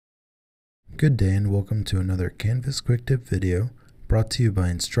Good day and welcome to another Canvas Quick Tip video brought to you by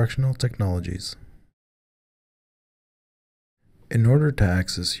Instructional Technologies. In order to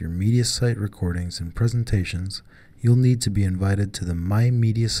access your MediaSite recordings and presentations, you'll need to be invited to the My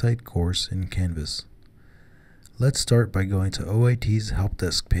MediaSite course in Canvas. Let's start by going to OIT's Help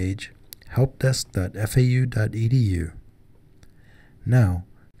Desk page, helpdesk.fau.edu. Now,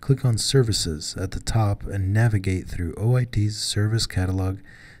 click on Services at the top and navigate through OIT's service catalog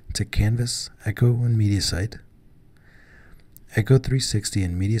to Canvas, Echo, and MediaSite, Echo 360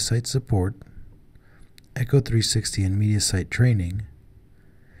 and MediaSite Support, Echo 360 and MediaSite Training,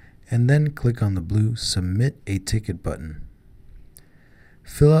 and then click on the blue Submit a Ticket button.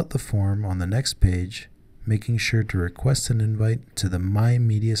 Fill out the form on the next page, making sure to request an invite to the My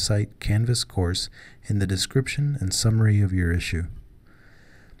MediaSite Canvas course in the description and summary of your issue.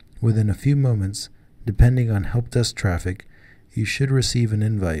 Within a few moments, depending on help desk traffic, you should receive an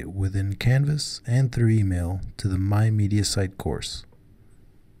invite within Canvas and through email to the My MediaSite course.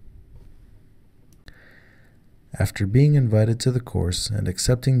 After being invited to the course and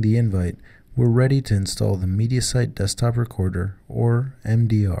accepting the invite, we're ready to install the MediaSite Desktop Recorder, or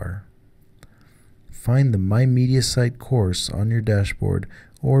MDR. Find the My MediaSite course on your dashboard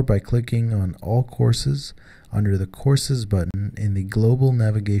or by clicking on All Courses under the Courses button in the Global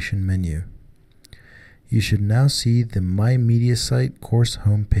Navigation menu. You should now see the My MediaSite course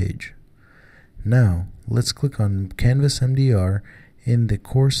homepage. Now, let's click on Canvas MDR in the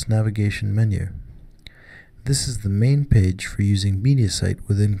Course Navigation menu. This is the main page for using MediaSite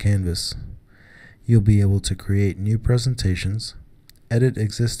within Canvas. You'll be able to create new presentations, edit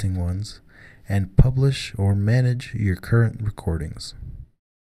existing ones, and publish or manage your current recordings.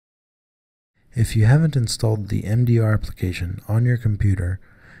 If you haven't installed the MDR application on your computer,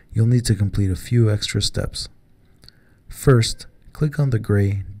 you'll need to complete a few extra steps. First, click on the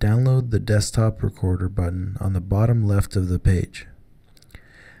gray Download the Desktop Recorder button on the bottom left of the page.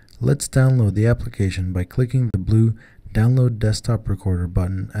 Let's download the application by clicking the blue Download Desktop Recorder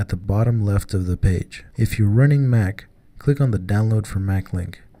button at the bottom left of the page. If you're running Mac, click on the Download for Mac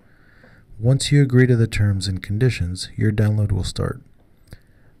link. Once you agree to the terms and conditions, your download will start.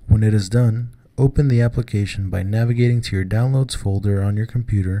 When it is done, open the application by navigating to your Downloads folder on your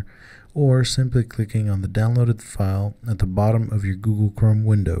computer or simply clicking on the downloaded file at the bottom of your Google Chrome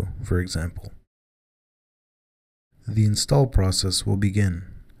window, for example. The install process will begin.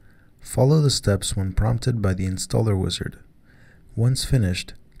 Follow the steps when prompted by the installer wizard. Once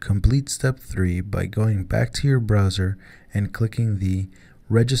finished, complete step 3 by going back to your browser and clicking the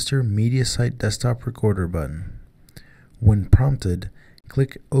Register MediaSite Desktop Recorder button. When prompted,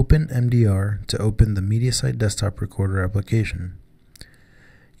 click Open MDR to open the MediaSite Desktop Recorder application.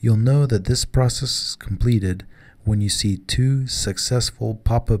 You'll know that this process is completed when you see 2 successful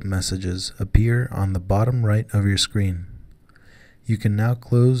pop-up messages appear on the bottom right of your screen. You can now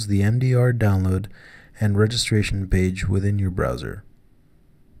close the MDR download and registration page within your browser.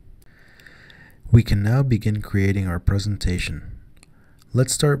 We can now begin creating our presentation.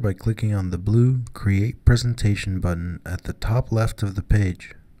 Let's start by clicking on the blue Create Presentation button at the top left of the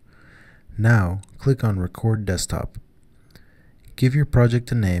page. Now, click on Record Desktop. Give your project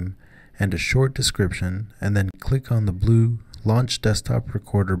a name and a short description, and then click on the blue Launch Desktop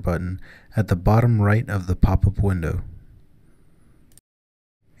Recorder button at the bottom right of the pop-up window.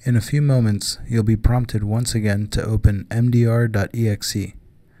 In a few moments, you'll be prompted once again to open MDR.exe.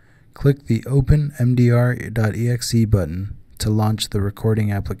 Click the Open MDR.exe button to launch the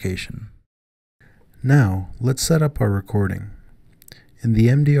recording application. Now, let's set up our recording. In the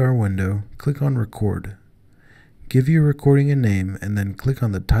MDR window, click on Record. Give your recording a name and then click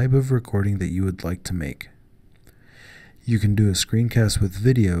on the type of recording that you would like to make. You can do a screencast with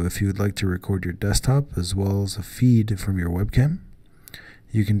video if you would like to record your desktop as well as a feed from your webcam.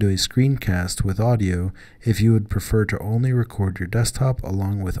 You can do a screencast with audio if you would prefer to only record your desktop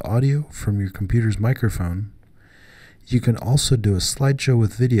along with audio from your computer's microphone. You can also do a slideshow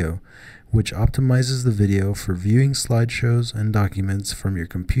with video, which optimizes the video for viewing slideshows and documents from your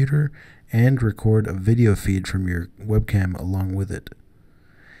computer and record a video feed from your webcam along with it.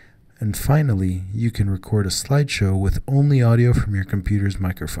 And finally, you can record a slideshow with only audio from your computer's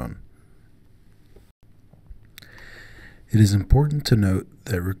microphone. It is important to note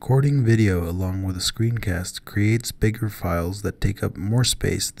that recording video along with a screencast creates bigger files that take up more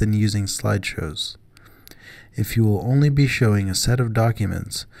space than using slideshows. If you will only be showing a set of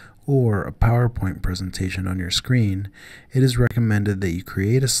documents or a PowerPoint presentation on your screen, it is recommended that you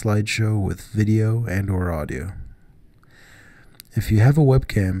create a slideshow with video and/or audio. If you have a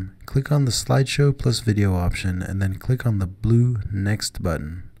webcam, click on the Slideshow plus Video option and then click on the blue Next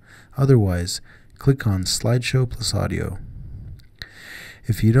button. Otherwise, click on Slideshow plus Audio.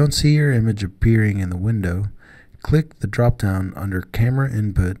 If you don't see your image appearing in the window, click the drop-down under Camera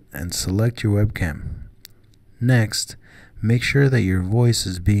Input and select your webcam. Next, make sure that your voice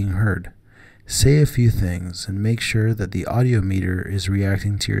is being heard. Say a few things and make sure that the audio meter is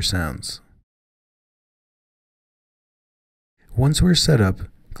reacting to your sounds. Once we're set up,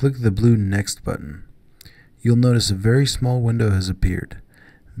 click the blue Next button. You'll notice a very small window has appeared.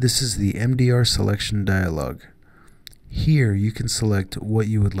 This is the MDR selection dialog. Here you can select what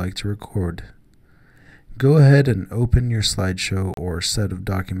you would like to record. Go ahead and open your slideshow or set of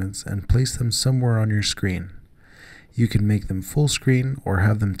documents and place them somewhere on your screen. You can make them full screen or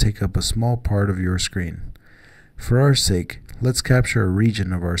have them take up a small part of your screen. For our sake, let's capture a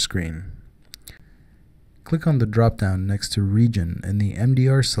region of our screen. Click on the drop-down next to Region in the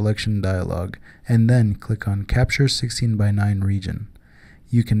MDR selection dialog and then click on Capture 16:9 region.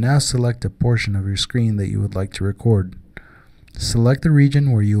 You can now select a portion of your screen that you would like to record. Select the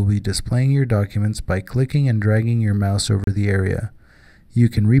region where you will be displaying your documents by clicking and dragging your mouse over the area. You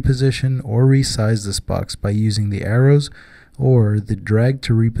can reposition or resize this box by using the arrows or the Drag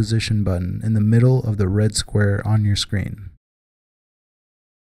to Reposition button in the middle of the red square on your screen.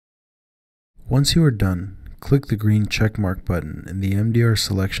 Once you are done, click the green checkmark button in the MDR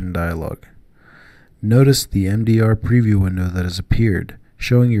selection dialog. Notice the MDR preview window that has appeared,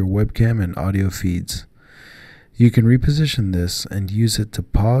 showing your webcam and audio feeds. You can reposition this and use it to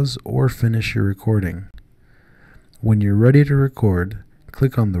pause or finish your recording. When you're ready to record,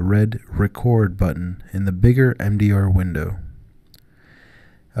 click on the red Record button in the bigger MDR window.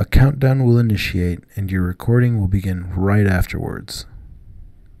 A countdown will initiate and your recording will begin right afterwards.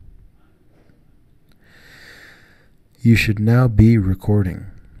 You should now be recording.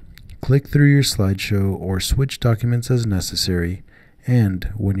 Click through your slideshow or switch documents as necessary,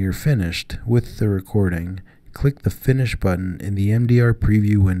 and when you're finished with the recording, click the Finish button in the MDR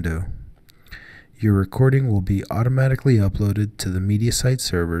preview window. Your recording will be automatically uploaded to the MediaSite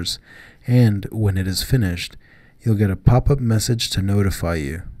servers, and when it is finished, you'll get a pop-up message to notify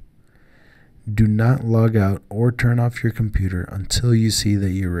you. Do not log out or turn off your computer until you see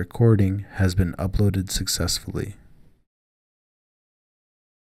that your recording has been uploaded successfully.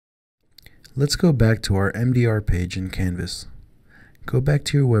 Let's go back to our MDR page in Canvas. Go back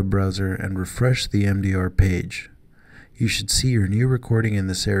to your web browser and refresh the MDR page. You should see your new recording in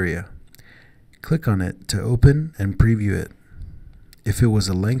this area. Click on it to open and preview it. If it was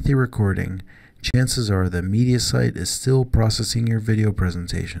a lengthy recording, chances are that MediaSite is still processing your video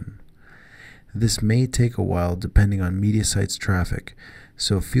presentation. This may take a while depending on MediaSite's traffic,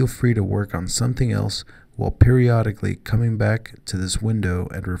 so feel free to work on something else while periodically coming back to this window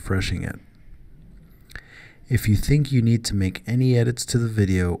and refreshing it. If you think you need to make any edits to the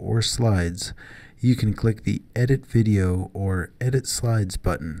video or slides, you can click the Edit Video or Edit Slides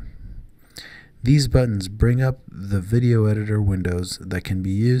button. These buttons bring up the video editor windows that can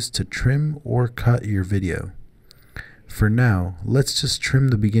be used to trim or cut your video. For now, let's just trim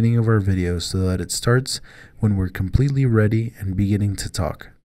the beginning of our video so that it starts when we're completely ready and beginning to talk.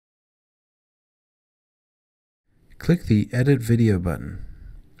 Click the Edit Video button.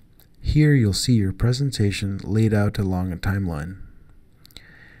 Here you'll see your presentation laid out along a timeline.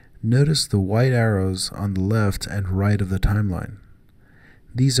 Notice the white arrows on the left and right of the timeline.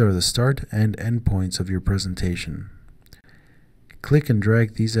 These are the start and end points of your presentation. Click and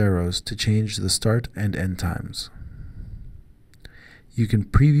drag these arrows to change the start and end times. You can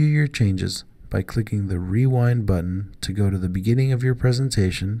preview your changes by clicking the Rewind button to go to the beginning of your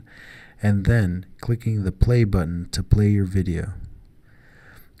presentation and then clicking the Play button to play your video.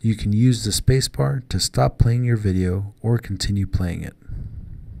 You can use the spacebar to stop playing your video or continue playing it.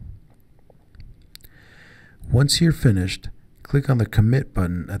 Once you're finished, click on the Commit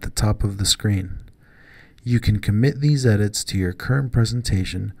button at the top of the screen. You can commit these edits to your current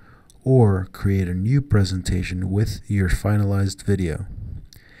presentation or create a new presentation with your finalized video.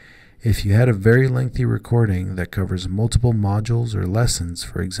 If you had a very lengthy recording that covers multiple modules or lessons,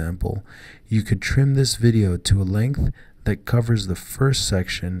 for example, you could trim this video to a length that covers the first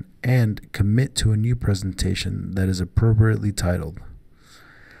section and commit to a new presentation that is appropriately titled.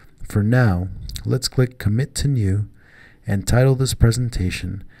 For now, let's click Commit to New and title this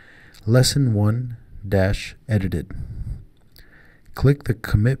presentation Lesson 1-Edited. Click the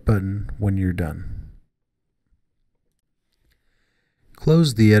Commit button when you're done.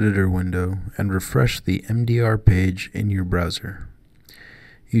 Close the editor window and refresh the MDR page in your browser.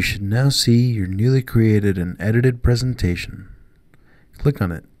 You should now see your newly created and edited presentation. Click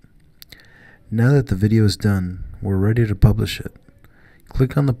on it. Now that the video is done, we're ready to publish it.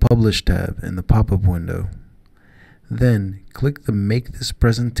 Click on the Publish tab in the pop-up window. Then, click the Make this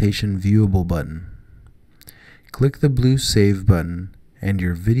presentation viewable button. Click the blue Save button, and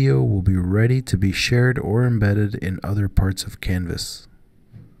your video will be ready to be shared or embedded in other parts of Canvas.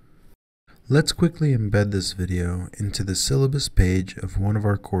 Let's quickly embed this video into the syllabus page of one of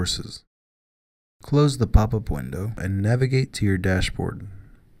our courses. Close the pop-up window and navigate to your dashboard.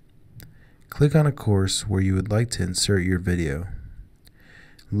 Click on a course where you would like to insert your video.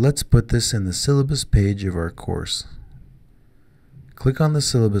 Let's put this in the syllabus page of our course. Click on the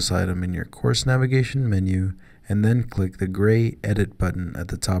syllabus item in your course navigation menu and then click the gray Edit button at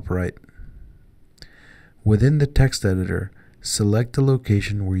the top right. Within the text editor, select the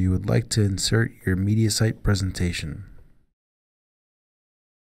location where you would like to insert your MediaSite presentation.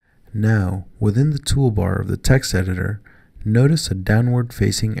 Now, within the toolbar of the text editor, notice a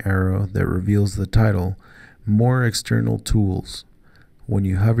downward-facing arrow that reveals the title, More External Tools, when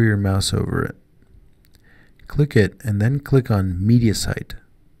you hover your mouse over it. Click it and then click on MediaSite.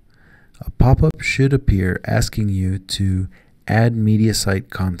 A pop-up should appear asking you to add MediaSite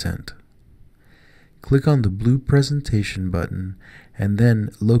content. Click on the blue Presentation button and then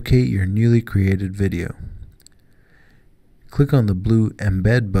locate your newly created video. Click on the blue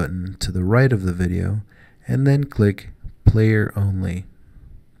Embed button to the right of the video and then click Player Only.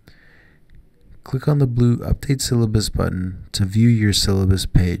 Click on the blue Update Syllabus button to view your syllabus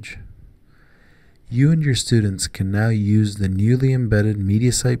page. You and your students can now use the newly embedded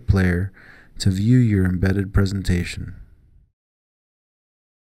MediaSite player to view your embedded presentation.